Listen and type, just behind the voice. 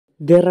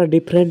There are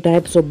different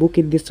types of book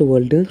in this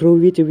world through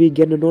which we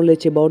gain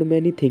knowledge about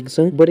many things.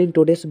 But in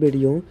today's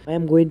video, I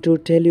am going to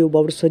tell you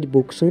about such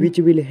books which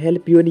will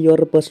help you in your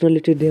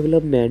personality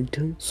development.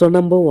 So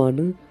number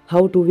 1.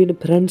 How to Win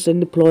Friends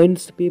and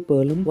Influence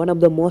People. One of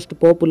the most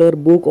popular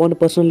book on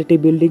personality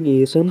building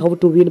is How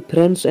to Win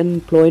Friends and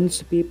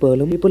Influence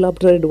People. People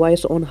after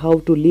advice on how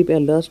to leave a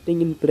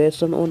lasting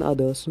impression on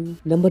others.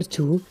 Number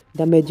 2.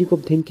 The Magic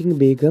of Thinking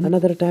Big.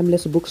 Another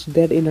timeless book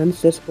that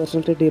enhances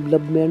personality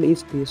development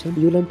is this.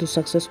 You learn to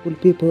successful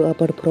people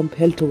apart from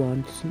failed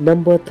ones.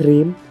 Number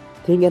 3.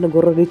 Think and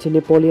Grow Rich.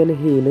 Napoleon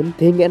Hill.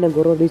 Think and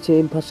Grow Rich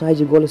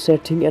emphasizes goal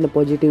setting and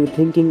positive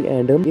thinking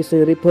and is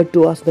referred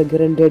to as the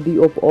granddaddy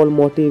of all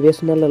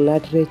motivational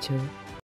literature.